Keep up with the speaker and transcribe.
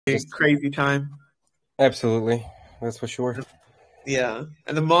crazy time. Absolutely, that's for sure. Yeah,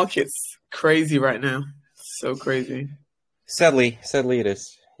 and the market's crazy right now. So crazy. Sadly it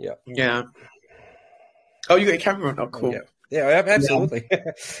is. Yeah. Yeah. Oh, you got your camera on? Oh, cool. Yeah, absolutely.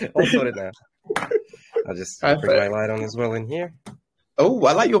 All sorted now. I'll just bring my light on as well in here. Oh,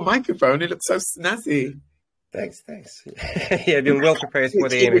 I like your microphone. It looks so snazzy. Thanks. Yeah, I've been well prepared for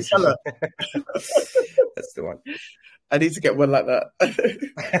the AMA session. That's the one. I need to get one like that.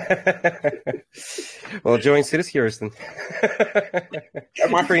 Well, join Sidus Heroes then.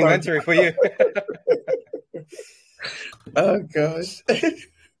 My free inventory for you. Oh gosh.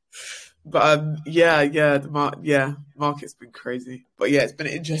 But the market's been crazy. But yeah, it's been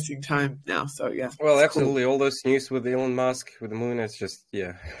an interesting time now. So yeah. Well, absolutely. Cool. All those news with Elon Musk, with the moon, it's just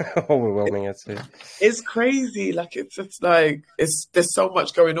overwhelming. I'd say it's crazy. Like it's just like there's so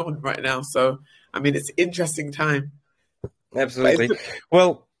much going on right now. So I mean, it's an interesting time. Absolutely.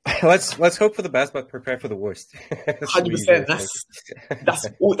 Well, let's hope for the best, but prepare for the worst. 100%.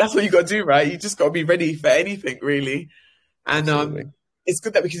 That's what you got to do, right? You just got to be ready for anything, really. And it's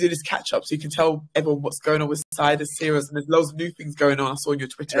good that we can do this catch up, so you can tell everyone what's going on with Sidus, hereos, and there's loads of new things going on. I saw on your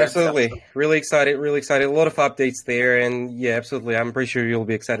Twitter. Absolutely, really excited. A lot of updates there, and yeah, absolutely. I'm pretty sure you'll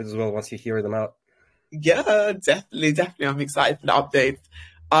be excited as well once you hear them out. Yeah, definitely. I'm excited for the updates.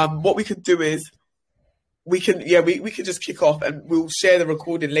 What we could do is we can just kick off, and we'll share the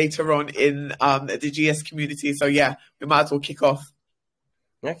recording later on in the GS community. So yeah, we might as well kick off.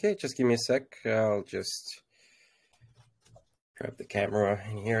 Okay, just give me a sec. I'll just grab the camera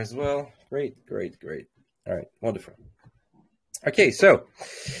in here as well. Great. All right, wonderful. Okay, so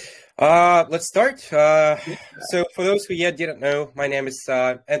let's start. So for those who yet didn't know, my name is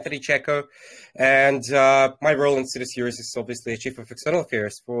Anthony Checo, and my role in Sidus Heroes is obviously Chief of External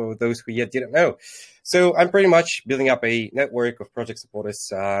Affairs, for those who yet didn't know. So I'm pretty much building up a network of project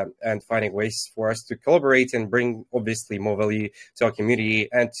supporters and finding ways for us to collaborate and bring, obviously, more value to our community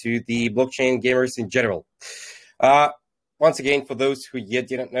and to the blockchain gamers in general. Once again, for those who yet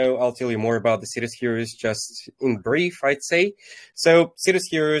didn't know, I'll tell you more about the Sidus Heroes just in brief, I'd say. So Sidus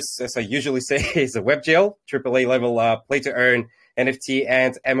Heroes, as I usually say, is a web jail, AAA level play-to-earn NFT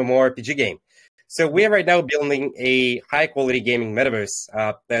and MMORPG game. So we are right now building a high-quality gaming metaverse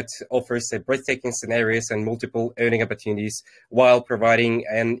that offers breathtaking scenarios and multiple earning opportunities while providing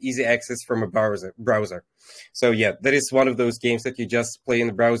an easy access from a browser. So yeah, that is one of those games that you just play in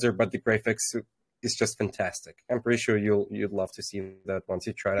the browser, but the graphics is just fantastic. I'm pretty sure you'd love to see that once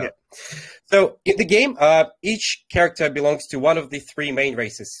you try it out. So in the game, each character belongs to one of the three main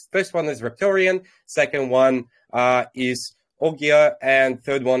races. First one is Raptorian, second one is Ogia, and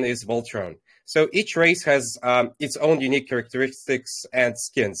third one is Voltron. So each race has its own unique characteristics and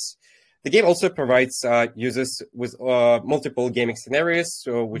skins. The game also provides users with multiple gaming scenarios,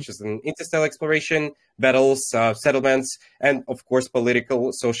 which is an interstellar exploration, battles, settlements, and of course,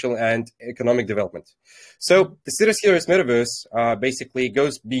 political, social, and economic development. So the Sidus Heroes metaverse basically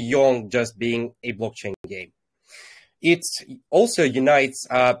goes beyond just being a blockchain game. It also unites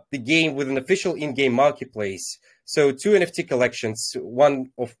the game with an official in-game marketplace. So two NFT collections,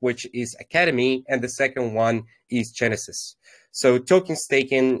 one of which is Academy, and the second one is Genesis. So token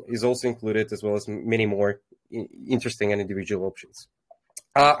staking is also included, as well as many more interesting and individual options.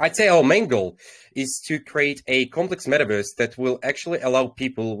 I'd say our main goal is to create a complex metaverse that will actually allow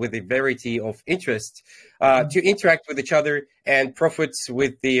people with a variety of interests to interact with each other and profit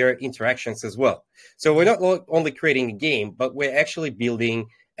with their interactions as well. So we're not only creating a game, but we're actually building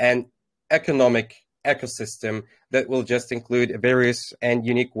an economic ecosystem that will just include various and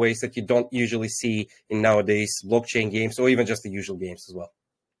unique ways that you don't usually see in nowadays blockchain games, or even just the usual games as well.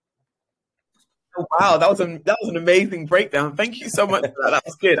 Oh, wow, that was an amazing breakdown. Thank you so much for that. That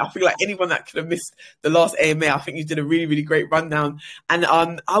was good. I feel like anyone that could have missed the last AMA, I think you did a really, really great rundown. And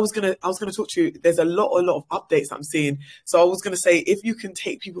I was gonna talk to you. There's a lot of updates I'm seeing. So I was gonna say, if you can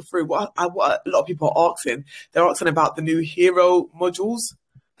take people through what a lot of people are asking. They're asking about the new hero modules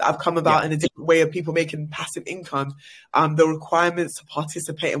that have come about in a different way of people making passive income, the requirements to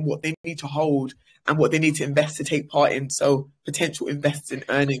participate and what they need to hold and what they need to invest to take part in. So potential investing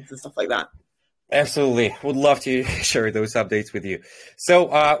earnings and stuff like that. Absolutely. Would love to share those updates with you.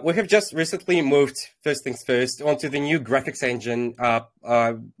 So we have just recently moved, first things first, onto the new graphics engine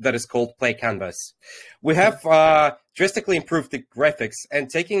that is called Play Canvas. We have drastically improved the graphics and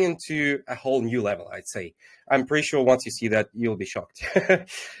taking into a whole new level, I'd say. I'm pretty sure once you see that, you'll be shocked.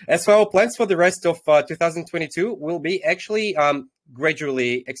 As for our plans for the rest of 2022, we'll be actually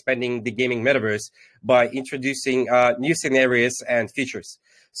gradually expanding the gaming metaverse by introducing new scenarios and features.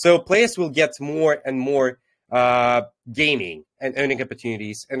 So players will get more and more gaming and earning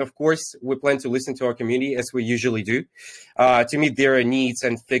opportunities. And of course, we plan to listen to our community as we usually do, to meet their needs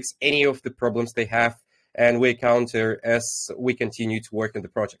and fix any of the problems they have. And we counter as we continue to work on the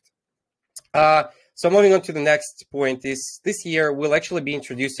project. So moving on to the next point is this year, we'll actually be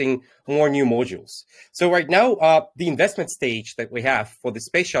introducing more new modules. So right now, the investment stage that we have for the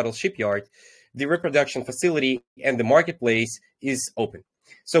Space Shuttle shipyard, the reproduction facility, and the marketplace is open.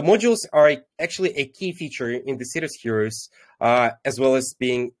 So modules are actually a key feature in the Sidus Heroes, as well as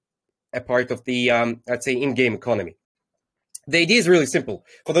being a part of the, I'd say, in-game economy. The idea is really simple.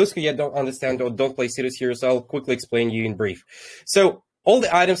 For those who yet don't understand or don't play Sidus Heroes, I'll quickly explain you in brief. So all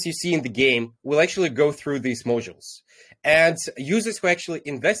the items you see in the game will actually go through these modules. And users who actually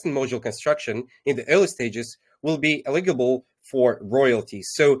invest in module construction in the early stages will be eligible for royalties.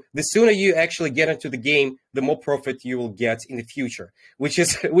 So the sooner you actually get into the game, the more profit you will get in the future, which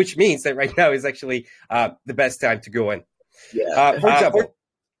means that right now is actually the best time to go in. Yeah. For example,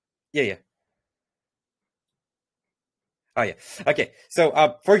 yeah. Oh, yeah. Okay.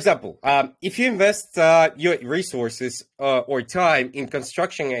 So, for example, if you invest your resources or time in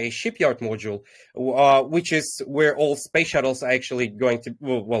constructing a shipyard module, which is where all space shuttles are actually going to,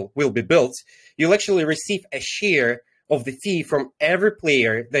 will be built, you'll actually receive a share of the fee from every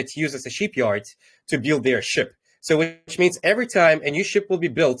player that uses a shipyard to build their ship. So, which means every time a new ship will be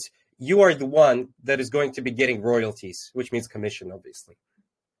built, you are the one that is going to be getting royalties, which means commission, obviously.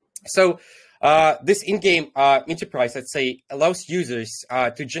 So, this in-game enterprise, I'd say, allows users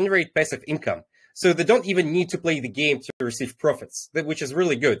to generate passive income. So they don't even need to play the game to receive profits, which is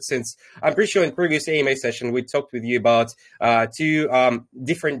really good, since I'm pretty sure in previous AMA session, we talked with you about two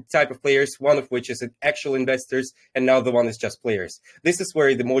different type of players, one of which is actual investors, and now the one is just players. This is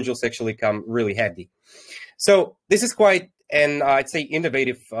where the modules actually come really handy. So this is quite an, I'd say,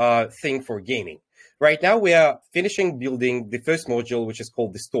 innovative thing for gaming. Right now, we are finishing building the first module, which is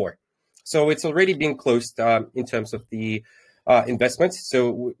called the store. So it's already been closed in terms of the investments.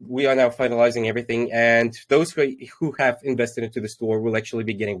 So we are now finalizing everything. And those who have invested into the store will actually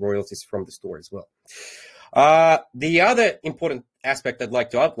be getting royalties from the store as well. The other important aspect I'd like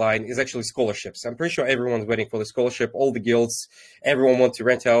to outline is actually scholarships. I'm pretty sure everyone's waiting for the scholarship. All the guilds, everyone wants to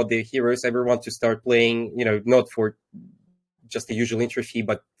rent out their heroes. Everyone wants to start playing, not for just the usual entry fee,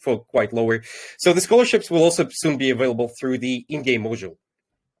 but for quite lower. So the scholarships will also soon be available through the in-game module.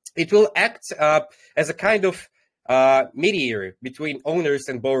 It will act as a kind of mediator between owners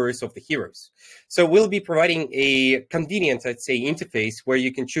and borrowers of the heroes. So we'll be providing a convenient, I'd say, interface where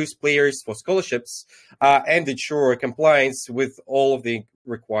you can choose players for scholarships and ensure compliance with all of the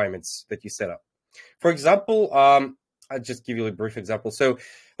requirements that you set up. For example, I'll just give you a brief example. So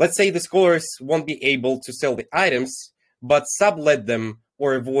let's say the scholars won't be able to sell the items, but sublet them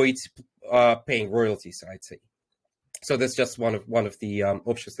or avoid paying royalties, I'd say. So that's just one of the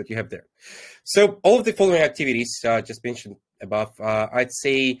options that you have there. So all of the following activities just mentioned above, I'd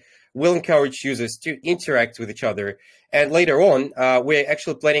say, will encourage users to interact with each other. And later on, we're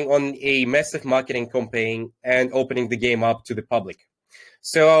actually planning on a massive marketing campaign and opening the game up to the public.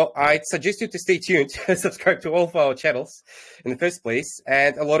 So I'd suggest you to stay tuned, subscribe to all of our channels in the first place,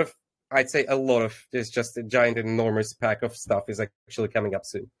 and there's just a giant and enormous pack of stuff is actually coming up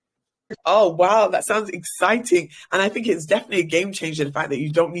soon. Oh, wow. That sounds exciting. And I think it's definitely a game changer, the fact that you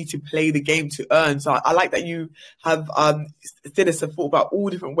don't need to play the game to earn. So I like that you have Sidus have thought about all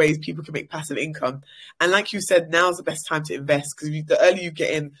different ways people can make passive income. And like you said, now's the best time to invest, because the earlier you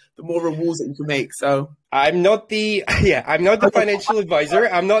get in, the more rewards that you can make. So I'm not the financial advisor.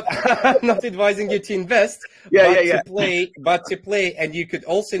 I'm not advising you to invest, but to play, and you could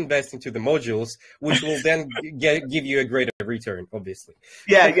also invest into the modules, which will then give you a greater return, obviously.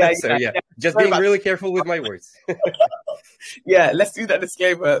 Just being really careful with my words. Yeah, let's do that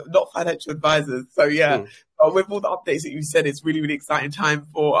disclaimer, not financial advisors. So with all the updates that you said, it's really, really exciting time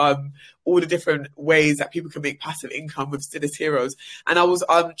for all the different ways that people can make passive income with Sidus Heroes. And I was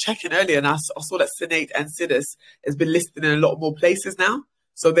checking earlier, and I saw that Synate and Sidus has been listed in a lot more places now.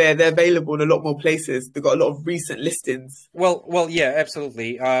 So they're available in a lot more places. They've got a lot of recent listings. Well, yeah,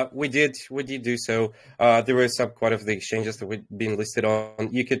 absolutely. We did do so. There were quite of the exchanges that we've been listed on.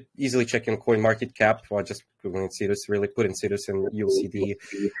 You could easily check in CoinMarketCap or just Google Sidus, really put in Sidus, and you'll see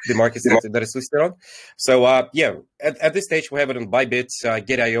the markets that is listed on. So at this stage we have it on Bybit,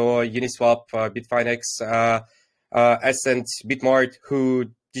 Get.io, Uniswap, Bitfinex, Ascent, Bitmart,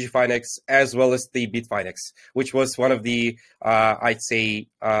 Hood, DigiFinex, as well as the Bitfinex, which was one of the, I'd say,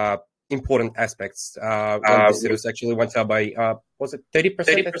 important aspects. When the Sidus actually went up by, was it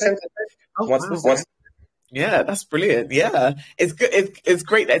 30%? Yeah, that's brilliant. Yeah, it's good. It's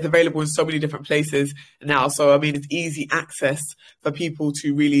great that it's available in so many different places now. So I mean, it's easy access for people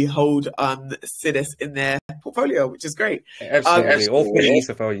to really hold Sidus in their portfolio, which is great. Absolutely, all for the Absolutely. ease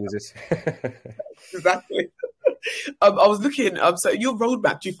of our users. Exactly. I was looking. So your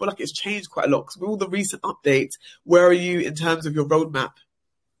roadmap, do you feel like it's changed quite a lot? Because with all the recent updates, where are you in terms of your roadmap?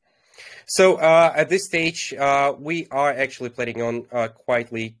 So at this stage, we are actually planning on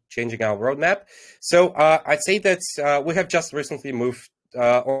quietly changing our roadmap. So I'd say that we have just recently moved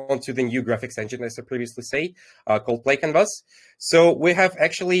onto the new graphics engine, as I previously say, called Play Canvas. So we have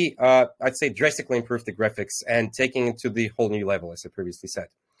actually, I'd say, drastically improved the graphics and taking it to the whole new level, as I previously said.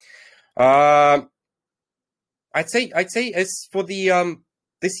 I'd say as for the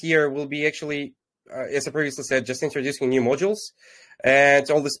this year will be actually, as I previously said, just introducing new modules and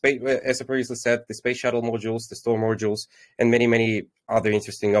all the space, as I previously said, the space shuttle modules, the store modules, and many other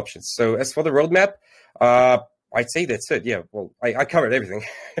interesting options. So as for the roadmap, I'd say that's it. Yeah, well, I covered everything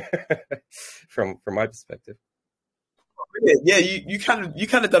from my perspective. Yeah, you kind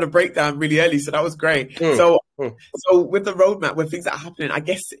of done a breakdown really early, so that was great. Mm, So mm. so with the roadmap, with things that are happening, I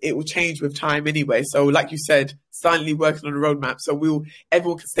guess it will change with time anyway. So like you said, silently working on a roadmap. So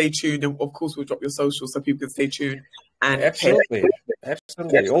everyone can stay tuned, and of course we'll drop your socials so people can stay tuned and Absolutely.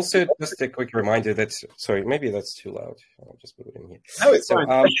 Absolutely. Also, just a quick reminder that, sorry, maybe that's too loud. I'll just put it in here. No, it's So,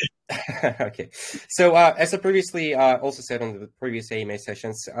 fine. okay. So, as I previously also said on the previous AMA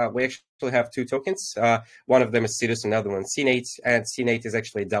sessions, we actually have two tokens. One of them is Sidus, another one CNATE, and CNATE is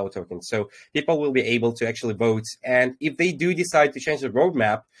actually a DAO token. So people will be able to actually vote. And if they do decide to change the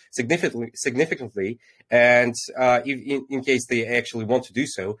roadmap significantly, and if, in case they actually want to do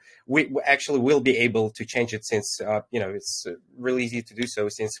so, we actually will be able to change it since, it's really easy to do so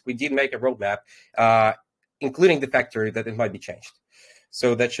since we did make a roadmap, including the factor that it might be changed.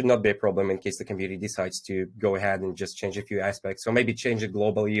 So that should not be a problem in case the community decides to go ahead and just change a few aspects. So maybe change it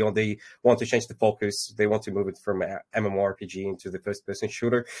globally, or they want to change the focus. They want to move it from MMORPG into the first-person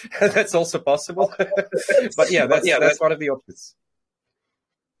shooter. That's also possible. But yeah, that's one of the options.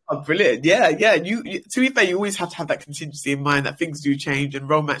 Oh, brilliant. Yeah. You, to be fair, you always have to have that contingency in mind that things do change and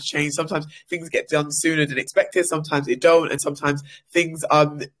roadmaps change. Sometimes things get done sooner than expected. Sometimes they don't. And sometimes things,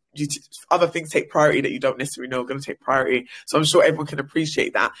 other things take priority that you don't necessarily know are going to take priority. So I'm sure everyone can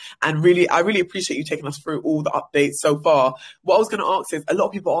appreciate that. And I really appreciate you taking us through all the updates so far. What I was going to ask is, a lot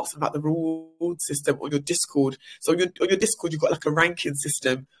of people ask about the reward system on your Discord. So on your Discord, you've got like a ranking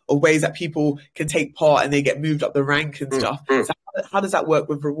system of ways that people can take part and they get moved up the rank and stuff. So how does that work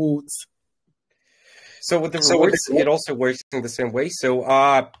with rewards? So with the rewards, it also works in the same way.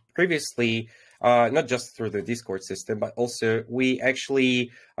 So previously, not just through the Discord system, but also we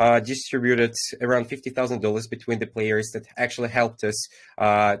actually distributed around $50,000 between the players that actually helped us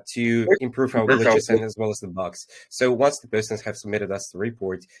to improve our glitches and as well as the bugs. So once the persons have submitted us the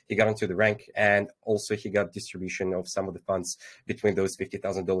report, he got into the rank, and also he got distribution of some of the funds between those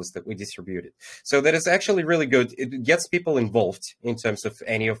 $50,000 that we distributed. So that is actually really good. It gets people involved in terms of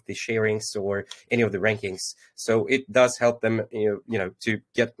any of the sharings or any of the rankings. So it does help them, to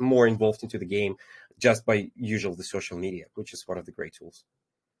get more involved into the game just by usual the social media, which is one of the great tools.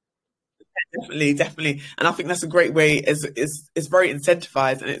 Definitely. And I think that's a great way. It's very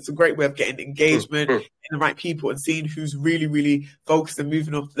incentivized, and it's a great way of getting engagement in the right people and seeing who's really focused and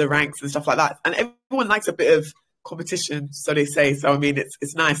moving up the ranks and stuff like that. And everyone likes a bit of competition, so they say. So I mean,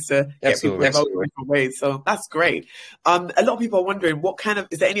 it's nice to get people involved in different ways. So that's great. A lot of people are wondering,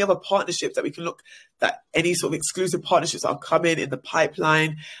 is there any other partnerships that we can any sort of exclusive partnerships that are coming in the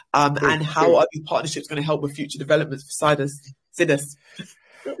pipeline? And how are these partnerships going to help with future developments for Sidus?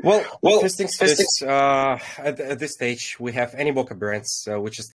 Well, first things first, at this stage, we have Animoca Brands,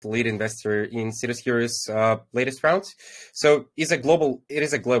 which is the lead investor in Sidus Heroes' latest round. So it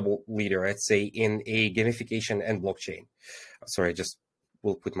is a global leader, I'd say, in a gamification and blockchain. Sorry,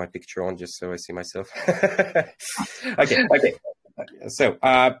 we'll put my picture on just so I see myself. Okay. So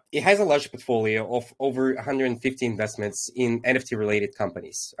it has a large portfolio of over 150 investments in NFT-related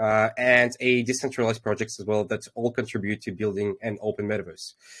companies and a decentralized projects as well that all contribute to building an open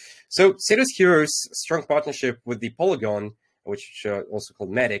metaverse. So Sidus Heroes' strong partnership with the Polygon, which also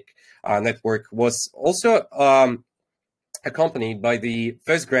called Matic network, was also accompanied by the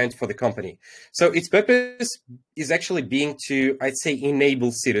first grant for the company. So its purpose is actually being to, I'd say,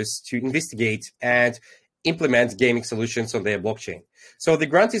 enable Sidus to investigate and implement gaming solutions on their blockchain. So the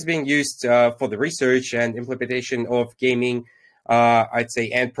grant is being used for the research and implementation of gaming, I'd say,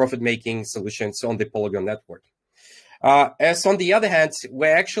 and profit-making solutions on the Polygon network. As on the other hand,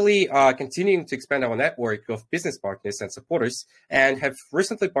 we're actually continuing to expand our network of business partners and supporters, and have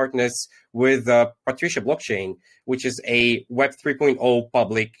recently partnered with Patricia Blockchain, which is a Web 3.0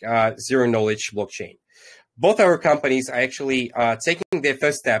 public zero-knowledge blockchain. Both our companies are actually taking their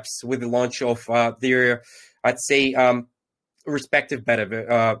first steps with the launch of their, I'd say, respective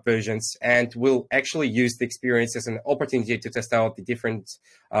beta versions, and will actually use the experience as an opportunity to test out the different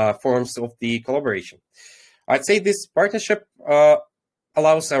forms of the collaboration. I'd say this partnership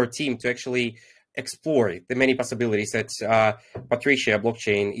allows our team to actually explore the many possibilities that Patricia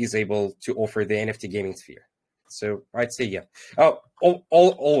Blockchain is able to offer the NFT gaming sphere. So I'd say, yeah.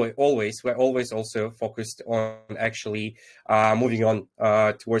 Always, we're always also focused on actually moving on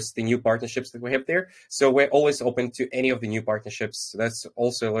towards the new partnerships that we have there. So we're always open to any of the new partnerships that's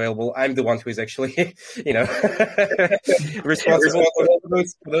also available. I'm the one who is actually, responsible for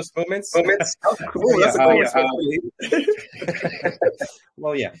those moments. Oh, cool. That's a cool responsibility.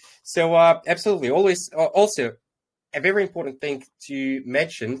 Well, yeah. So absolutely, always. Also, a very important thing to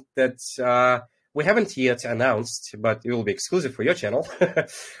mention that. We haven't yet announced, but it will be exclusive for your channel.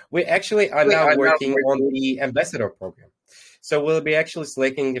 We actually are now working on the ambassador program. So we'll be actually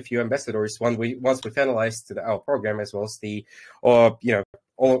selecting a few ambassadors once we finalize our program, as well as the,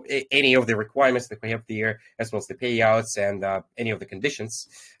 any of the requirements that we have there, as well as the payouts and any of the conditions.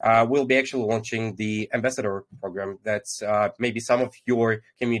 We'll be actually launching the ambassador program that maybe some of your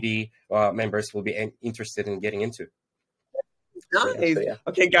community members will be interested in getting into. Nice.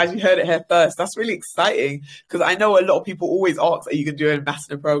 Okay, guys, you heard it here first. That's really exciting, because I know a lot of people always ask that you can do an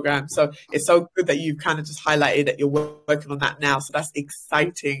ambassador program. So it's so good that you've kind of just highlighted that you're working on that now. So that's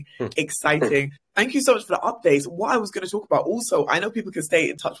exciting, exciting. Thank you so much for the updates. What I was going to talk about also, I know people can stay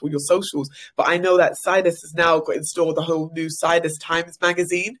in touch with your socials, but I know that Sidus has now got installed the whole new Sidus Times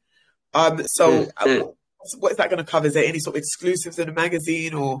magazine. What is that going to cover? Is there any sort of exclusives in the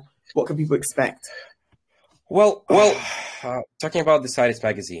magazine, or what can people expect? Well, talking about the Sidus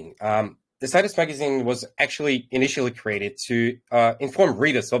magazine, the Sidus magazine was actually initially created to inform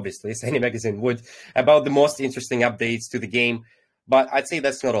readers, obviously, as any magazine would, about the most interesting updates to the game. But I'd say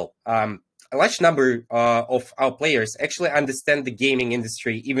that's not all. A large number of our players actually understand the gaming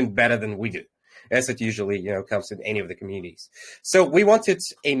industry even better than we do, as it usually comes in any of the communities. So we wanted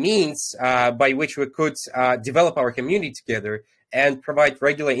a means by which we could develop our community together and provide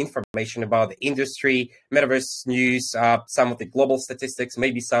regular information about the industry, metaverse news, some of the global statistics,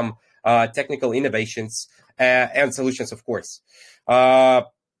 maybe some technical innovations and solutions, of course.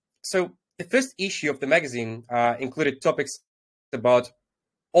 So the first issue of the magazine included topics about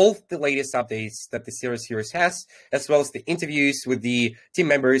all the latest updates that the series Heroes has, as well as the interviews with the team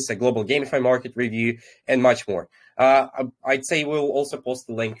members, a global Gamefi market review, and much more. I'd say we'll also post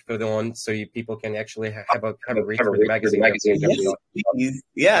the link further on so people can actually have a read through the magazine. Yes,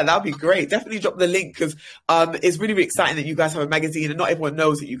 yeah, that'd be great. Definitely drop the link, because it's really, really exciting that you guys have a magazine, and not everyone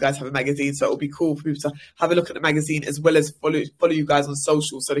knows that you guys have a magazine. So it'll be cool for people to have a look at the magazine, as well as follow you guys on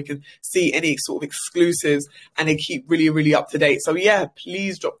social, so they can see any sort of exclusives and they keep really, really up to date. So yeah,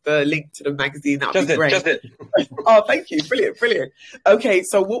 please drop the link to the magazine. That'd be great. Oh, thank you. Brilliant, brilliant. Okay,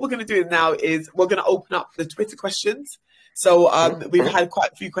 so what we're going to do now is we're going to open up the Twitter questions. So we've had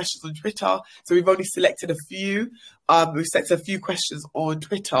quite a few questions on Twitter. So we've only selected a few. We've selected a few questions on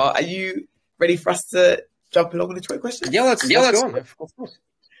Twitter. Are you ready for us to jump along with the Twitter questions? Yeah, let's go on. Of course.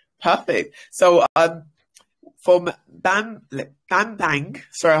 Perfect. So from Bam Bang,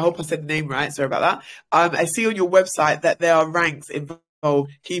 sorry, I hope I said the name right. Sorry about that. I see on your website that there are ranks involved.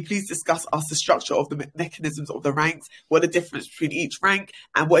 Can you please discuss us the structure of the mechanisms of the ranks? What are the difference between each rank,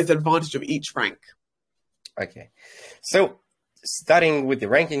 and what is the advantage of each rank? Okay, so starting with the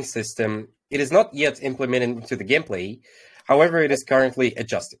ranking system, it is not yet implemented into the gameplay. However, it is currently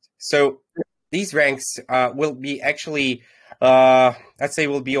adjusted. So these ranks will be actually, I'd say,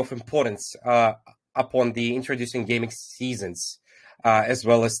 will be of importance upon the introducing gaming seasons, as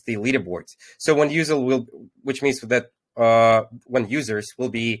well as the leaderboard. So when which means that when users will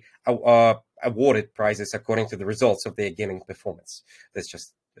be awarded prizes according to the results of their gaming performance. That's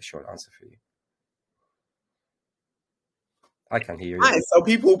just a short answer for you. I can hear you. Nice. So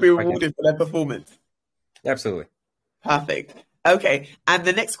people will be rewarded for their performance. Absolutely. Perfect. Okay. And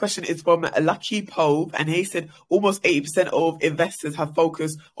the next question is from Lucky Pove. And he said almost 80% of investors have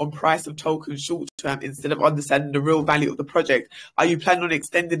focused on price of tokens short term instead of understanding the real value of the project. Are you planning on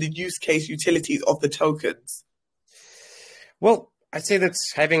extending the use case utilities of the tokens? Well, I'd say that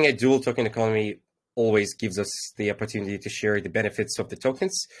having a dual token economy always gives us the opportunity to share the benefits of the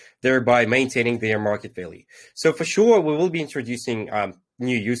tokens, thereby maintaining their market value. So for sure, we will be introducing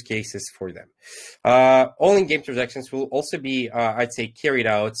new use cases for them. All in-game transactions will also be, I'd say, carried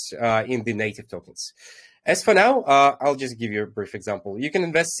out in the native tokens. As for now, I'll just give you a brief example. You can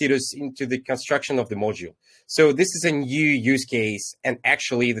invest Sidus into the construction of the module. So this is a new use case, and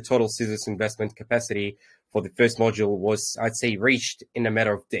actually the total Sidus investment capacity for the first module was, I'd say, reached in a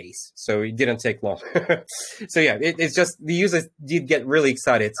matter of days. So it didn't take long. So yeah, it's just the users did get really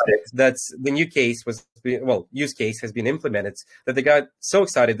excited that the new case was, well, use case has been implemented, that they got so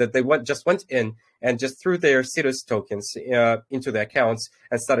excited that they just went in and just threw their Sidus tokens into their accounts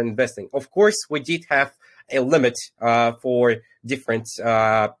and started investing. Of course, we did have a limit for different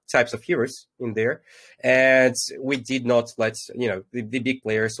types of heroes in there, and we did not let the big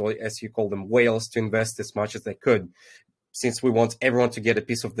players, or as you call them, whales, to invest as much as they could, since we want everyone to get a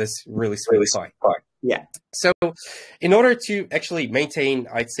piece of this really sweet pie. Yeah. So in order to actually maintain,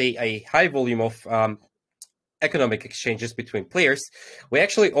 I'd say, a high volume of economic exchanges between players, we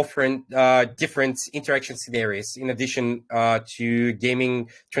actually offer different interaction scenarios in addition to gaming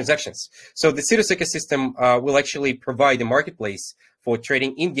transactions. So the Sidus ecosystem will actually provide a marketplace for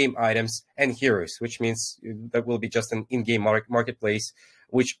trading in-game items and heroes, which means that will be just an in-game marketplace,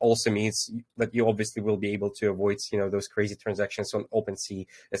 which also means that you obviously will be able to avoid those crazy transactions on OpenSea,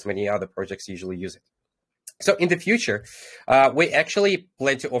 as many other projects usually use it. So in the future, we actually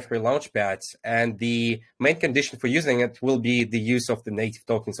plan to offer Launchpad, and the main condition for using it will be the use of the native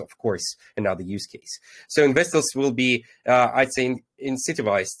tokens, of course, another use case. So investors will be, I'd say,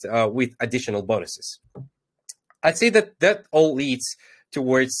 incentivized with additional bonuses. I'd say that all leads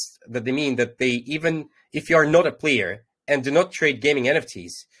towards the mean that even if you are not a player and do not trade gaming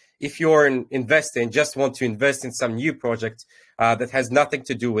NFTs, if you're an investor and just want to invest in some new project that has nothing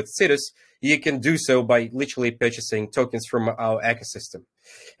to do with Sidus, you can do so by literally purchasing tokens from our ecosystem.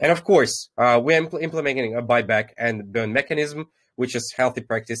 And of course, we're implementing a buyback and burn mechanism, which is healthy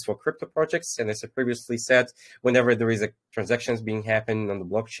practice for crypto projects. And as I previously said, whenever there is a transactions being happening on the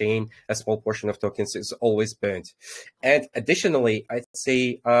blockchain, a small portion of tokens is always burned. And additionally, I'd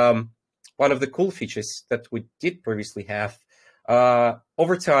say one of the cool features that we did previously have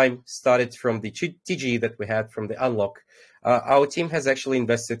over time started from the TG that we had from the unlock. Our team has actually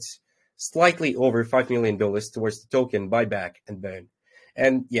invested slightly over $5 million towards the token buyback and burn.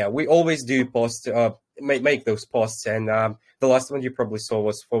 And yeah, we always do post, make those posts. And the last one you probably saw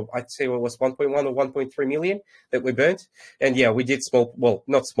was for, I'd say it was 1.1 or 1.3 million that we burnt. And yeah, we did small, well,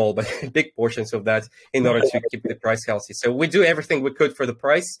 not small, but big portions of that in order to keep the price healthy. So we do everything we could for the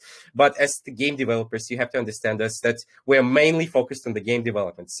price. But as the game developers, you have to understand us that we're mainly focused on the game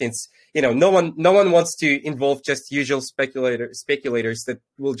development, since, no one wants to involve just usual speculators that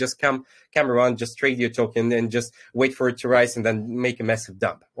will just come around, just trade your token and just wait for it to rise and then make a massive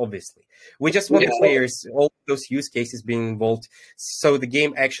dump, obviously. We just want the players, all those use cases being involved, so the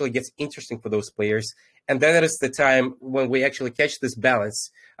game actually gets interesting for those players. And then it is the time when we actually catch this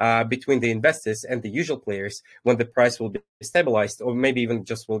balance between the investors and the usual players, when the price will be stabilized, or maybe even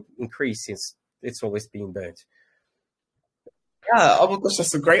just will increase, since it's always being burnt. Yeah, oh my gosh,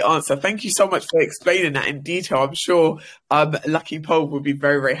 that's a great answer. Thank you so much for explaining that in detail. I'm sure Lucky Pope would be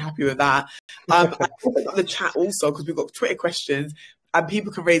very, very happy with that. I put up the chat also, because we've got Twitter questions, and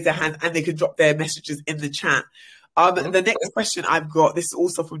people can raise their hands and they can drop their messages in the chat. The next question I've got, this is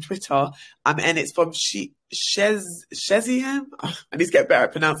also from Twitter, and it's from Sheziem. I need to get better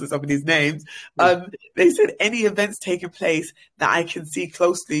at pronouncing some of these names. They said, any events taking place that I can see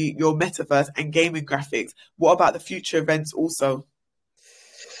closely your metaverse and gaming graphics? What about the future events also?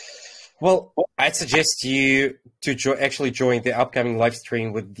 Well, I'd suggest you to actually join the upcoming live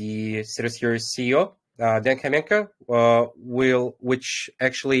stream with the Sidus CEO, Dan Kamenko, which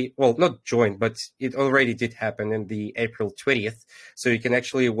actually, well, not join, but it already did happen in the April 20th. So you can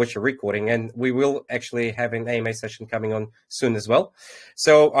actually watch a recording, and we will actually have an AMA session coming on soon as well.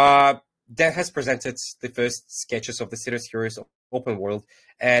 So Dan has presented the first sketches of the Sidus Heroes open world,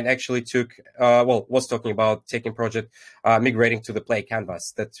 and actually was talking about taking project migrating to the play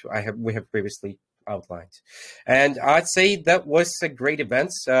canvas that we have previously outlined. And I'd say that was a great event.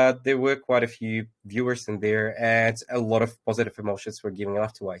 There were quite a few viewers in there, and a lot of positive emotions were given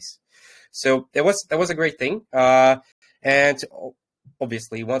afterwards. So that was a great thing. And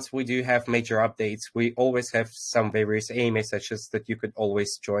obviously, once we do have major updates, we always have some various AMA sessions that you could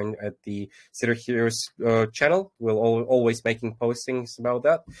always join at the Sidus Heroes channel. We'll always making postings about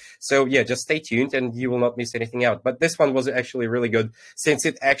that. So yeah, just stay tuned and you will not miss anything out. But this one was actually really good, since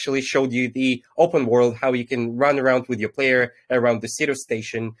it actually showed you the open world, how you can run around with your player around the Sidus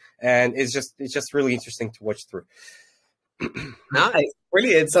station, and it's just really interesting to watch through. Nice,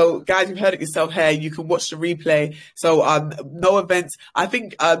 brilliant. So, guys, you've heard it yourself here. You can watch the replay. So, no events. I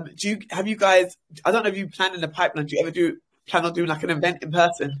think, have you guys? I don't know if you plan in the pipeline. Do you ever plan on doing like an event in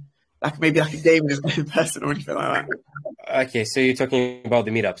person, like maybe like a game in person or anything like that? Okay, so you're talking about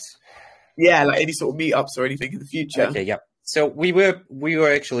the meetups. Yeah, like any sort of meetups or anything in the future. Okay, yeah. So we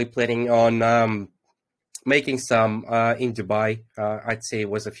were actually planning on making some in Dubai. I'd say it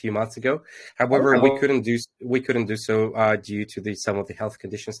was a few months ago. However, we couldn't do so due to some of the health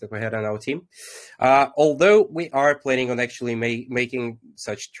conditions that we had on our team. Although we are planning on actually making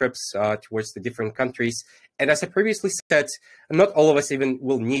such trips towards the different countries. And as I previously said, not all of us even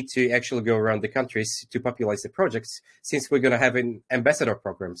will need to actually go around the countries to popularize the projects, since we're going to have an ambassador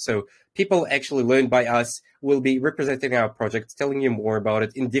program. So people actually learned by us will be representing our project, telling you more about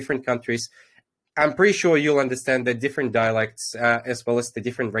it in different countries. I'm pretty sure you'll understand that different dialects, as well as the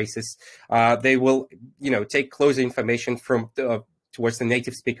different races, they will, take closer information from towards the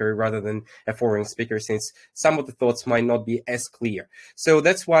native speaker rather than a foreign speaker, since some of the thoughts might not be as clear. So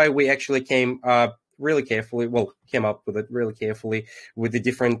that's why we actually came up with it really carefully with the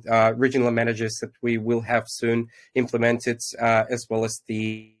different regional managers that we will have soon implemented, as well as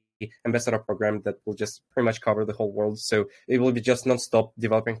the ambassador program that will just pretty much cover the whole world. So it will be just non-stop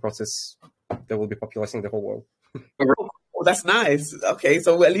developing process that will be popularizing the whole world. Oh, that's nice. Okay,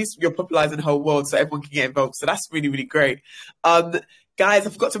 so at least you're popularizing the whole world so everyone can get involved. So that's really, really great. Guys, I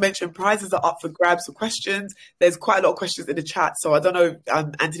forgot to mention prizes are up for grabs for questions. There's quite a lot of questions in the chat. So I don't know,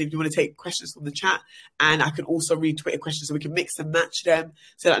 Anthony, if you want to take questions from the chat, and I can also read Twitter questions so we can mix and match them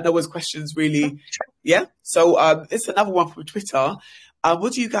so that Noah's questions really, yeah. So it's another one from Twitter.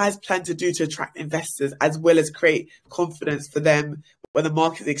 What do you guys plan to do to attract investors as well as create confidence for them when the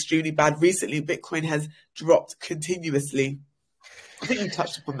market is extremely bad? Recently, Bitcoin has dropped continuously. I think you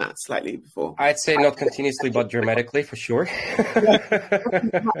touched upon that slightly before. I'd say not continuously, but dramatically for sure.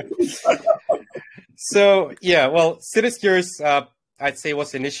 So, yeah, well, Sidus, I'd say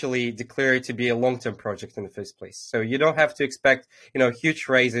was initially declared to be a long-term project in the first place. So you don't have to expect, huge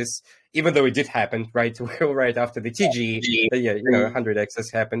raises, even though it did happen, right? Right after the TG, 100x has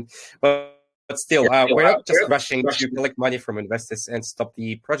happened. But still, we're not just rushing to collect money from investors and stop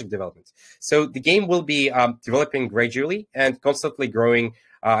the project development. So the game will be developing gradually and constantly growing,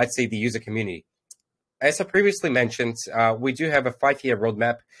 I'd say, the user community. As I previously mentioned, we do have a 5-year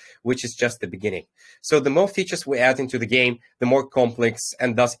roadmap, which is just the beginning. So the more features we add into the game, the more complex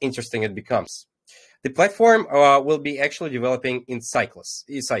and thus interesting it becomes. The platform will be actually developing in cycles.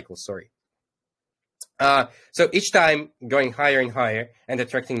 So each time going higher and higher and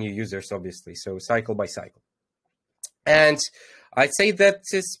attracting new users, obviously. So cycle by cycle. And I'd say that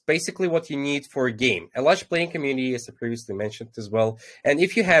is basically what you need for a game. A large playing community, as I previously mentioned as well. And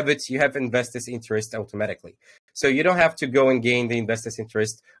if you have it, you have investors' interest automatically. So you don't have to go and gain the investors'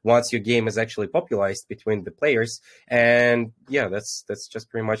 interest once your game is actually popularized between the players. And yeah, that's just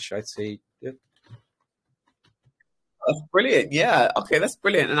pretty much, I'd say, it. That's brilliant. Yeah. Okay, that's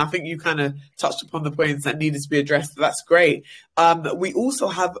brilliant. And I think you kind of touched upon the points that needed to be addressed. So that's great. We also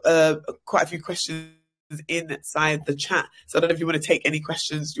have quite a few questions inside the chat. So I don't know if you want to take any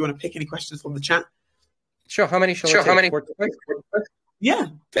questions. Do you want to pick any questions from the chat? Sure. How many shall I take? Yeah,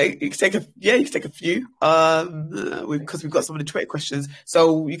 you can take a few. Because we've got some of the Twitter questions.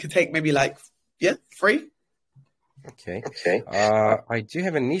 So you can take maybe 3. Okay. I do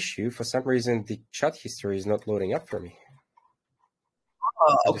have an issue. For some reason, the chat history is not loading up for me.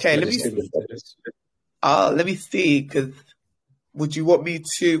 Okay, let me see. Let me see, because would you want me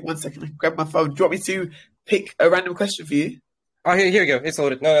to... One second, I can grab my phone. Do you want me to pick a random question for you? Oh, here we go. It's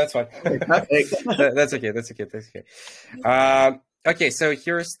loaded. No, that's fine. That's okay. Okay, so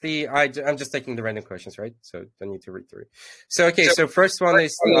here's I'm just taking the random questions, right? So don't need to read through. So, okay, so first one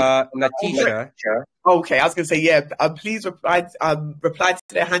is Natisha. Okay, I was going to say, yeah, please reply to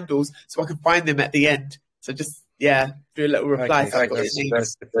their handles so I can find them at the end. So just, do a little reply. Okay, so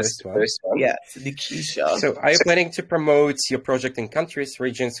that's the first one. Yeah, it's Nikisha. So are you planning to promote your project in countries,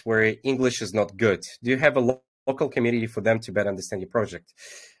 regions where English is not good? Do you have a local community for them to better understand your project?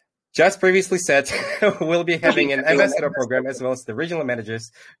 Just previously said, we'll be having an ambassador program as well as the regional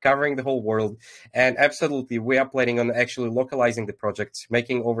managers covering the whole world. And absolutely, we are planning on actually localizing the project,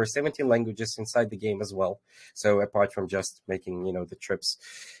 making over 17 languages inside the game as well. So apart from just making, the trips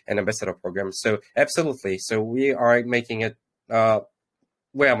and ambassador program. So absolutely. So we are making it,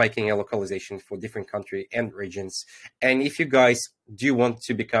 we are making a localization for different country and regions. And if you guys do want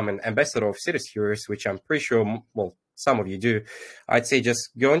to become an ambassador of Sidus Heroes, which I'm pretty sure, some of you do, I'd say just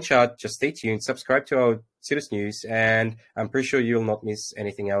go and chat, just stay tuned, subscribe to our Sidus News, and I'm pretty sure you'll not miss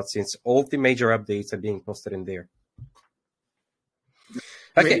anything else since all the major updates are being posted in there.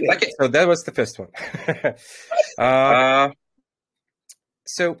 Okay, Really? so that was the first one.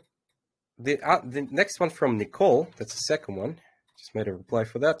 So the next one from Nicole, that's the second one. Just made a reply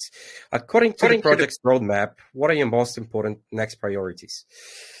for that. According to the project's roadmap, what are your most important next priorities?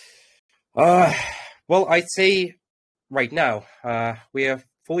 Well, I'd say right now we are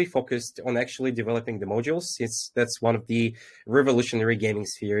fully focused on actually developing the modules, since that's one of the revolutionary gaming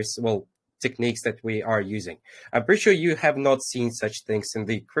spheres, techniques that we are using. I'm pretty sure you have not seen such things in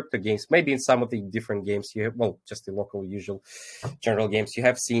the crypto games. Maybe in some of the different games you have, just the local usual general games, you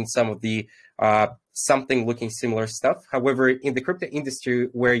have seen some of the something looking similar stuff. However, in the crypto industry,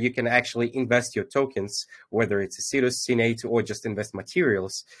 where you can actually invest your tokens, whether it's a Sidus, CNAT, or just invest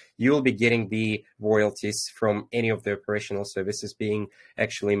materials, you'll be getting the royalties from any of the operational services being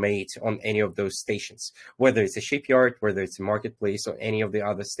actually made on any of those stations, whether it's a shipyard, whether it's a marketplace, or any of the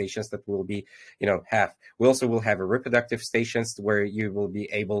other stations that will be, have. We also will have a reproductive stations where you will be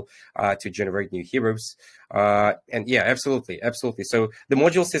able to generate new heroes. And yeah, absolutely. So the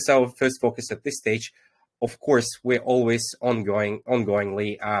modules is our first focus at this stage. Of course, we're always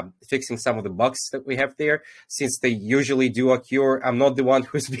ongoingly fixing some of the bugs that we have there, since they usually do occur. I'm not the one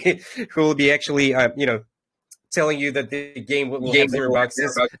who will be actually, telling you that the game will have zero bugs.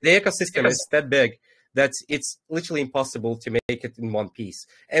 The ecosystem is that big that it's literally impossible to make it in one piece.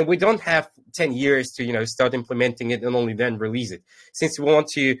 And we don't have 10 years to, start implementing it and only then release it, since we want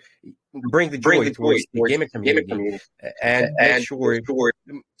to bring the joy towards the gaming community and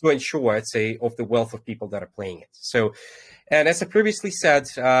to ensure, I'd say, of the wealth of people that are playing it. So, and as I previously said,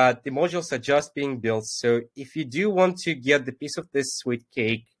 the modules are just being built. So if you do want to get the piece of this sweet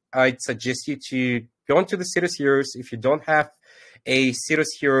cake, I'd suggest you to go into the Sidus Heroes. If you don't have a Sidus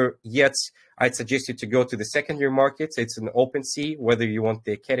Hero yet, I'd suggest you to go to the secondary markets. It's an OpenSea, whether you want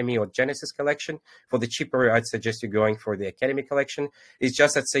the Academy or Genesis collection. For the cheaper, I'd suggest you going for the Academy collection. It's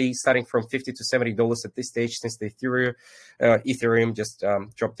just, I'd say, starting from $50 to $70 at this stage, since the Ethereum just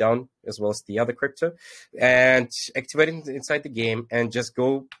dropped down, as well as the other crypto. And activating inside the game and just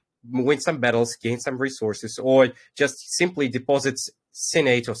go win some battles, gain some resources, or just simply deposit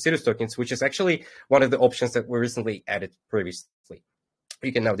CNAT or Sidus tokens, which is actually one of the options that were recently added previously.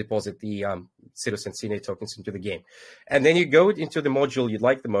 You can now deposit the Sidus and CNAT tokens into the game. And then you go into the module you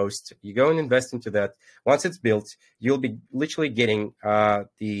like the most, you go and invest into that. Once it's built, you'll be literally getting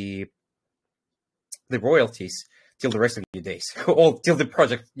the royalties till the rest of your days, or till the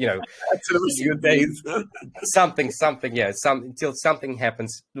project, till the rest of your days. Until something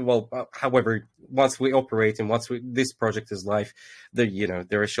happens. However, once we operate and once this project is live,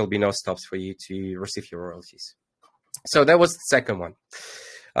 there shall be no stops for you to receive your royalties. So that was the second one.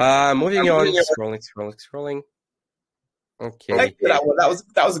 Moving on, scrolling. Okay. I like that one.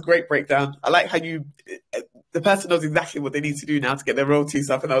 That was a great breakdown. I like how the person knows exactly what they need to do now to get their royalties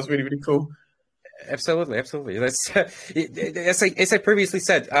up, and that was really, really cool. Absolutely. That's as I previously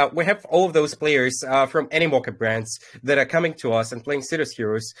said, we have all of those players from Animoca brands that are coming to us and playing Sidus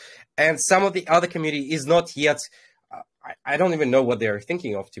Heroes, and some of the other community is not yet. I don't even know what they're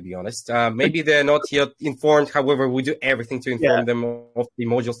thinking of, to be honest. Maybe they're not yet informed. However, we do everything to inform them of the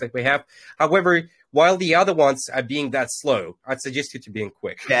modules that we have. However, while the other ones are being that slow, I'd suggest you to being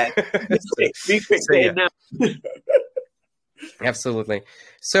quick. Yeah, be quick now. Absolutely.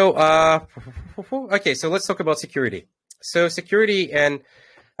 So, okay, so let's talk about security. So security and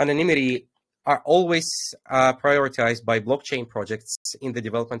anonymity are always prioritized by blockchain projects in the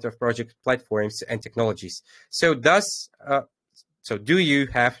development of project platforms and technologies. So do you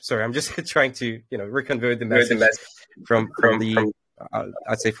have, sorry, I'm just trying to, reconvert the message from the,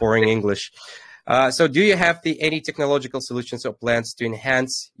 I'd say, foreign English. So do you have any technological solutions or plans to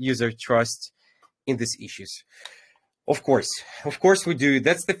enhance user trust in these issues? Of course we do.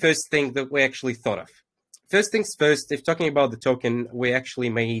 That's the first thing that we actually thought of. First things first, if talking about the token, we actually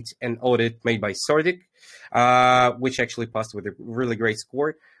made an audit made by Sordic, which actually passed with a really great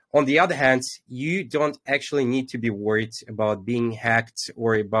score. On the other hand, you don't actually need to be worried about being hacked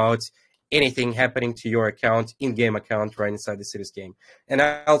or about anything happening to your account, in-game account, right inside the Sidus game. And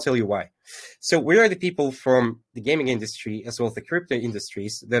I'll tell you why. So we are the people from the gaming industry as well as the crypto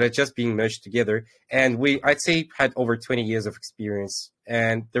industries that are just being merged together. And I'd say, had over 20 years of experience.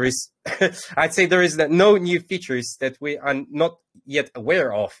 And there is, I'd say there is no new features that we are not yet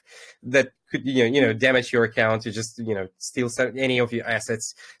aware of that could, damage your account or just, steal any of your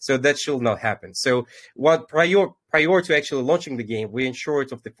assets. So that should not happen. So what prior to actually launching the game, we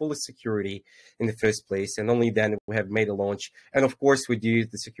ensured of the fullest security in the first place. And only then we have made a launch. And of course, we do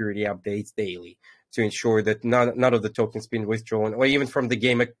the security updates daily to ensure that none of the tokens being withdrawn, or even from the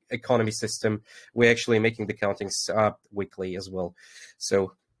game economy system, we're actually making the countings weekly as well.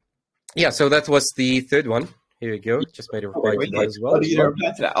 So yeah, so that was the third one. Here you go. Just made a reply to that as well.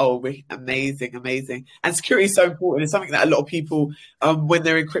 Reply to that. Oh, amazing, amazing. And security is so important. It's something that a lot of people, when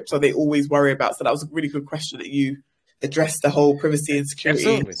they're in crypto, they always worry about. So that was a really good question that you addressed, the whole privacy and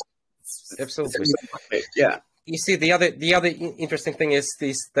security. Absolutely. Yeah. You see, the other interesting thing is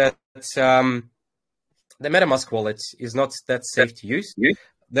that the MetaMask wallet is not that safe to use.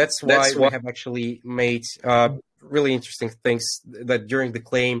 That's why we have actually made really interesting things that during the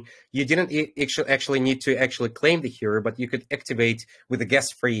claim, you didn't actually need to actually claim the hero, but you could activate with a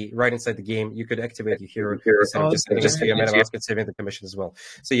gas free right inside the game. You could activate your hero instead of just your MetaMask and saving the commission as well.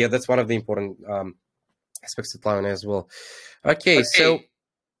 So yeah, that's one of the important aspects of Lion as well. Okay, so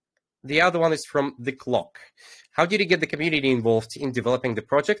the other one is from The Clock. How did you get the community involved in developing the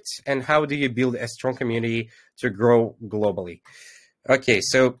project, and how do you build a strong community to grow globally? Okay,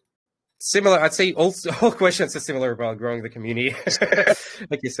 so similar, I'd say all questions are similar about growing the community.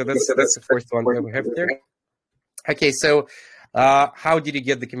 Okay, so that's the first one that we have there. Okay, so how did you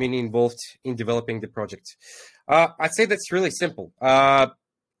get the community involved in developing the project? I'd say that's really simple.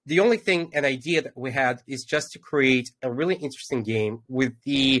 The only thing, an idea that we had is just to create a really interesting game with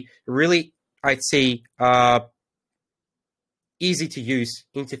the really, I'd say, easy to use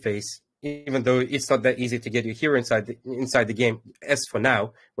interface, even though it's not that easy to get your hero inside the game. As for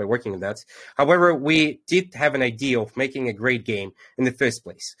now, we're working on that. However, we did have an idea of making a great game in the first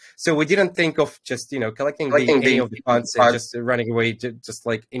place. So we didn't think of just, collecting any of the funds and just running away, just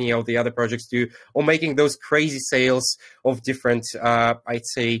like any of the other projects do, or making those crazy sales of different, I'd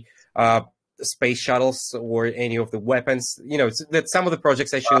say, space shuttles or any of the weapons. That some of the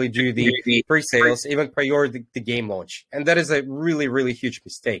projects actually do the pre-sales even prior to the game launch, and that is a really, really huge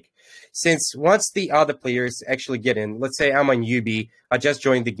mistake. Since once the other players actually get in, let's say I'm a newbie, I just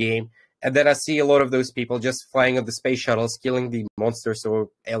joined the game, and then I see a lot of those people just flying on the space shuttles, killing the monsters or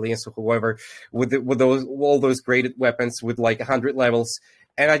aliens or whoever with all those great weapons with like 100 levels,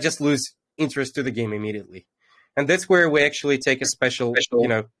 and I just lose interest to the game immediately. And that's where we actually take a special.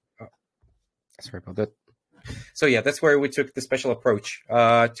 Sorry about that. So yeah, that's where we took the special approach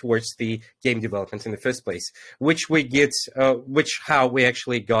towards the game development in the first place, which how we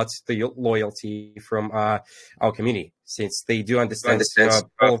actually got the loyalty from our community, since they do understand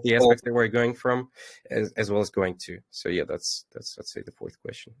all of the aspects that we're going from, as well as going to. So yeah, that's let's say the fourth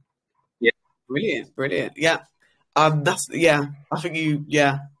question. Yeah, brilliant. Yeah,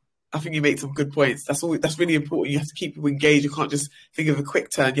 I think you make some good points. That's really important. You have to keep people engaged. You can't just think of a quick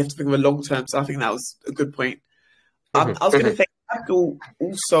turn. You have to think of a long term. So I think that was a good point. I was going to say, Abdul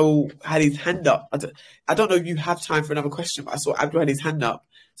also had his hand up. I don't know if you have time for another question, but I saw Abdul had his hand up.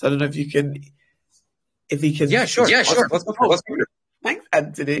 So I don't know if he can. Yeah, sure. Let's go. Thanks,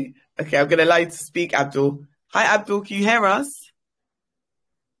 Anthony. Okay, I'm going to allow you to speak, Abdul. Hi, Abdul. Can you hear us?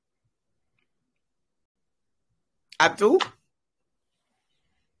 Abdul?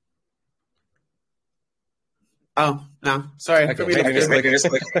 Oh, no. Sorry.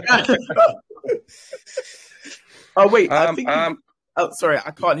 Oh, wait. I think oh, sorry.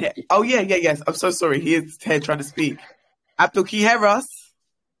 I can't hear. Oh, yeah. Yes. I'm so sorry. He is here trying to speak. Abdul, can you hear us?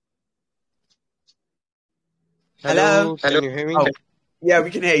 Hello? Can you hear me? Oh, yeah,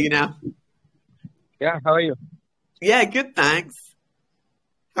 we can hear you now. Yeah, how are you? Yeah, good, thanks.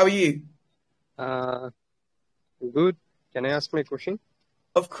 How are you? Good. Can I ask my question?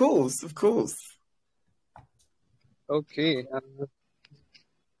 Of course. Okay.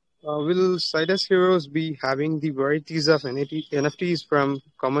 Will Sidus Heroes be having the varieties of NFTs from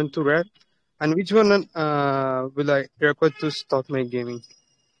common to rare? And which one will I require to start my gaming?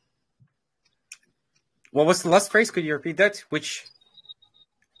 What was the last phrase? Could you repeat that? Which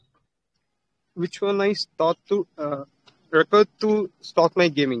one I start to require to start my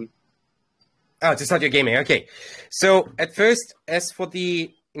gaming? Oh, to start your gaming. Okay. So at first, as for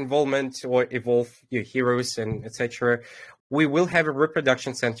the involvement or evolve your heroes and etc., we will have a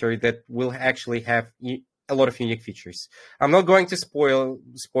reproduction center that will actually have a lot of unique features. I'm not going to spoiler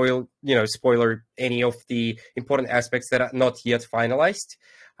any of the important aspects that are not yet finalized.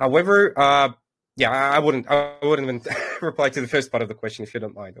 However, I wouldn't even reply to the first part of the question if you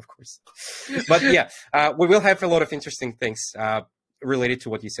don't mind, of course. But yeah, we will have a lot of interesting things related to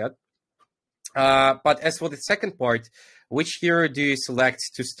what you said. But as for the second part, which hero do you select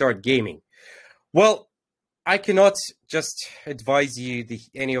to start gaming? Well, I cannot just advise you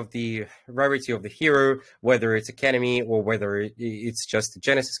any of the rarity of the hero, whether it's Academy or whether it's just the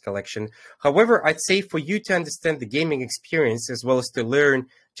Genesis collection. However, I'd say for you to understand the gaming experience as well as to learn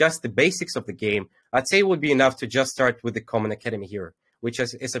just the basics of the game, I'd say it would be enough to just start with the Common Academy Hero, which,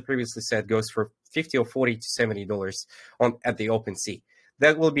 as I previously said, goes for $50 or $40 to $70 at the OpenSea.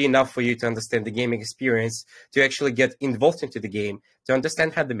 That will be enough for you to understand the gaming experience, to actually get involved into the game, to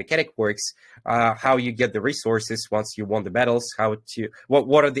understand how the mechanic works, how you get the resources once you won the battles,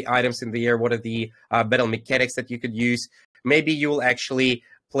 what are the items in the air, what are the battle mechanics that you could use. Maybe you will actually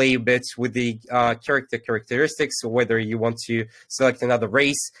play a bit with the characteristics, or whether you want to select another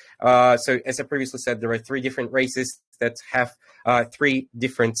race. So as I previously said, there are 3 different races that have 3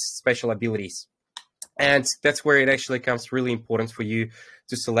 different special abilities. And that's where it actually becomes really important for you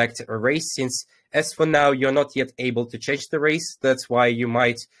to select a race, since as for now, you're not yet able to change the race. That's why you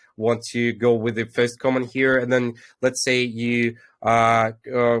might want to go with the first common here. And then let's say you have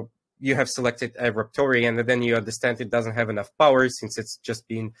selected a Raptorian, and then you understand it doesn't have enough power since it's just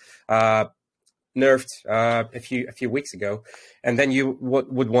been nerfed a few weeks ago. And then you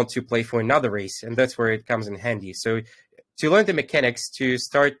would want to play for another race. And that's where it comes in handy. So to learn the mechanics, to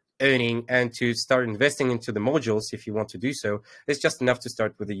start earning and to start investing into the modules, if you want to do so, it's just enough to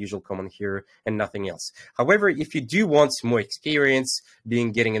start with the usual common here and nothing else. However, if you do want more experience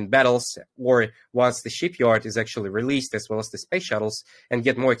getting in battles, or once the shipyard is actually released, as well as the space shuttles, and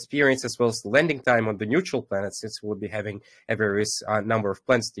get more experience as well as landing time on the neutral planets, since we'll be having a various number of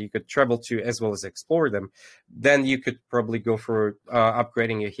planets that you could travel to as well as explore them, then you could probably go for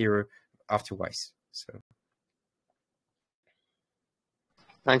upgrading your hero afterwards. So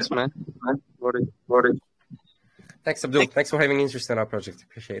Thanks, man. What is thanks, Abdul. Thanks for having interest in our project.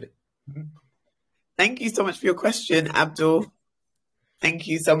 Appreciate it. Thank you so much for your question, Abdul. Thank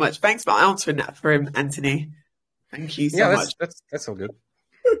you so much. Thanks for answering that for him, Anthony. Thank you so much. That's all good.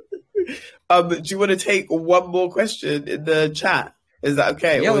 Do you want to take one more question in the chat? Is that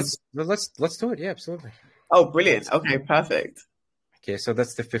okay? Yeah, let's do it. Yeah, absolutely. Oh, brilliant. Okay, perfect. Okay, so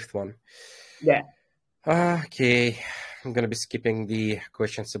that's the 5th one. Yeah. Okay. I'm going to be skipping the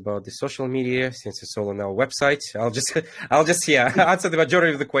questions about the social media since it's all on our website. I'll just answer the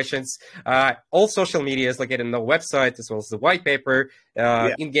majority of the questions. All social media is located on our website, as well as the white paper,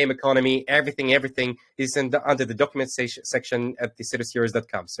 in-game economy, everything is under the document section at the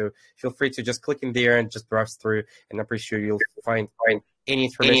sidusheroes.com. So feel free to just click in there and just browse through, and I'm pretty sure you'll find any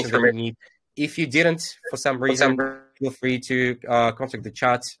information that you need. If you didn't, for some reason, feel free to contact the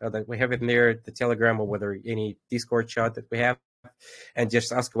chat that we have in there, the Telegram, or whether any Discord chat that we have, and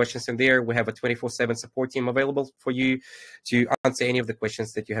just ask questions in there. We have a 24/7 support team available for you to answer any of the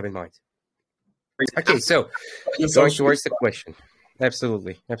questions that you have in mind. Okay, so going towards the question.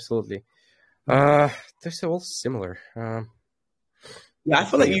 Absolutely. They're all similar. Yeah, I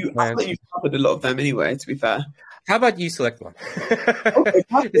feel like you covered a lot of them anyway, to be fair. How about you select one? Okay,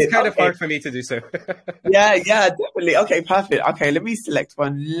 it's kind of hard for me to do so. yeah, definitely. Okay, perfect. Okay, let me select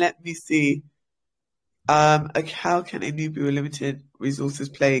one. Let me see. Okay, how can a newbie with limited resources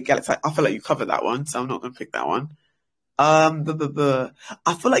play Galaxy? I feel like you covered that one, so I'm not going to pick that one. I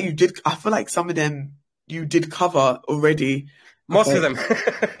feel like you did. I feel like some of them you did cover already. Most of them.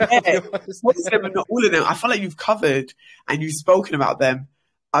 Yeah, most of them, but not all of them. I feel like you've covered and you've spoken about them.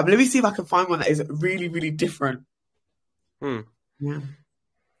 Let me see if I can find one that is really, really different. Yeah.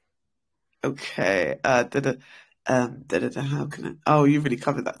 Okay. How can I? Oh, you really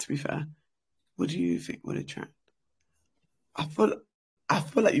covered that. To be fair, what do you think would attract? I feel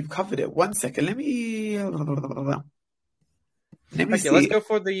like you've covered it. 1 second. Let me okay, see. let's go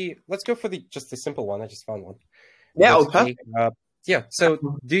for the just the simple one. I just found one. Yeah. Okay.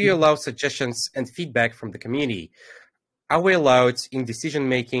 So, do you allow suggestions and feedback from the community? Are we allowed in decision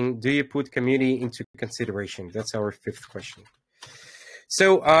making? Do you put community into consideration? That's our 5th question.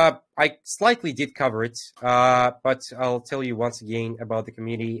 So I slightly did cover it, but I'll tell you once again about the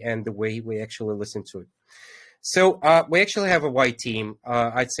community and the way we actually listen to it. So we actually have a wide team,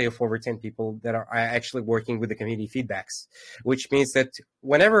 I'd say of over 10 people that are actually working with the community feedbacks, which means that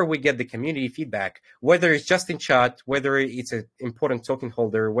whenever we get the community feedback, whether it's just in chat, whether it's an important token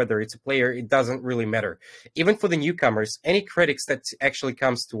holder, whether it's a player, it doesn't really matter. Even for the newcomers, any critics that actually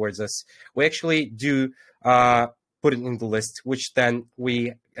comes towards us, we actually do put it in the list, which then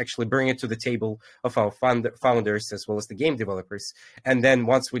we actually bring it to the table of our founders as well as the game developers. And then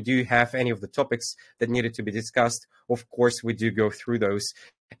once we do have any of the topics that needed to be discussed, of course, we do go through those.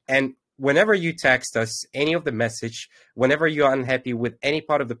 And whenever you text us any of the message, whenever you're unhappy with any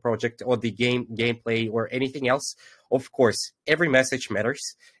part of the project or the gameplay or anything else, of course, every message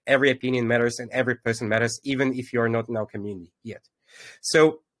matters, every opinion matters, and every person matters, even if you're not in our community yet.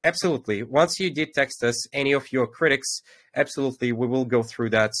 So Absolutely. Once you did text us any of your critics, absolutely, we will go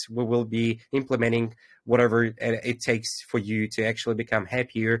through that. We will be implementing whatever it takes for you to actually become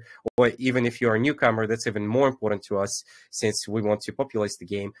happier. Or even if you're a newcomer, that's even more important to us, since we want to populate the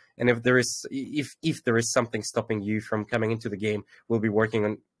game. And if there is something stopping you from coming into the game, we'll be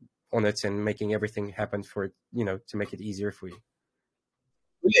working on it and making everything happen for it, to make it easier for you.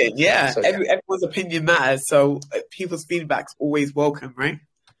 Brilliant. Yeah, so, everyone's opinion matters, so people's feedback's always welcome, right?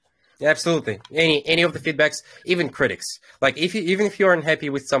 Yeah, absolutely. Any of the feedbacks, even critics. Like even if you're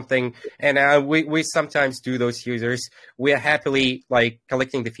unhappy with something, and we sometimes do those users, we are happily like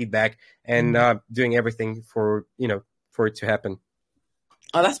collecting the feedback and doing everything for it to happen.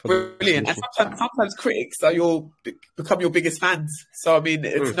 Oh, that's brilliant. And sometimes critics become your biggest fans. So I mean,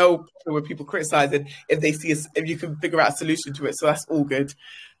 it's no problem with people criticizing if they see if you can figure out a solution to it. So that's all good.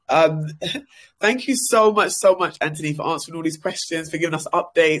 Thank you so much, Anthony, for answering all these questions, for giving us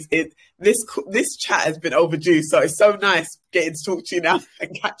updates. This chat has been overdue, so it's so nice getting to talk to you now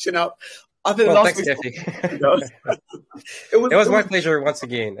and catching up. Thanks, Gamefi. It was my pleasure once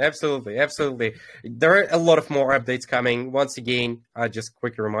again. Absolutely. There are a lot of more updates coming. Once again, just a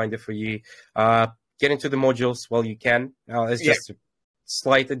quick reminder for you: get into the modules while you can. It's just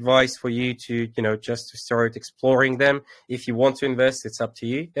slight advice for you to just to start exploring them. If you want to invest, it's up to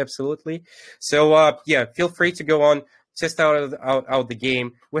you. Absolutely. So feel free to go on, test out the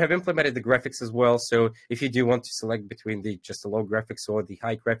game. We have implemented the graphics as well, so if you do want to select between just the low graphics or the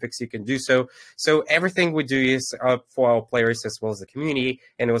high graphics, you can do so. So everything we do is for our players as well as the community,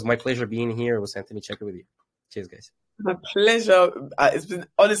 and it was my pleasure being here. It was Anthony checking with you. Cheers, guys. My pleasure. It's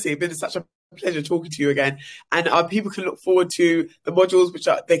been such a pleasure talking to you again, and people can look forward to the modules which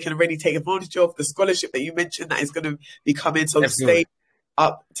they can already take advantage of. The scholarship that you mentioned that is going to be coming, so stay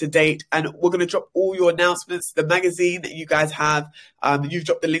up to date, and we're going to drop all your announcements. The magazine that you guys have, you've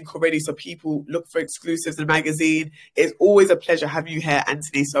dropped the link already, so people look for exclusives in the magazine. It's always a pleasure having you here,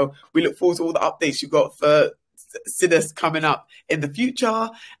 Anthony, so we look forward to all the updates you've got for Sidus coming up in the future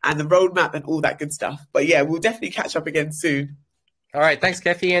and the roadmap and all that good stuff. But yeah, we'll definitely catch up again soon. All right, thanks,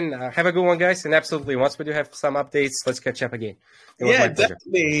 Gamefi, and have a good one, guys. And absolutely, once we do have some updates, let's catch up again. It was my pleasure.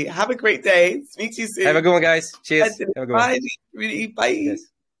 Definitely. Have a great day. Speak to you soon. Have a good one, guys. Cheers. Have a good Bye. One. Bye. Yes.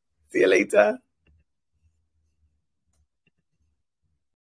 See you later.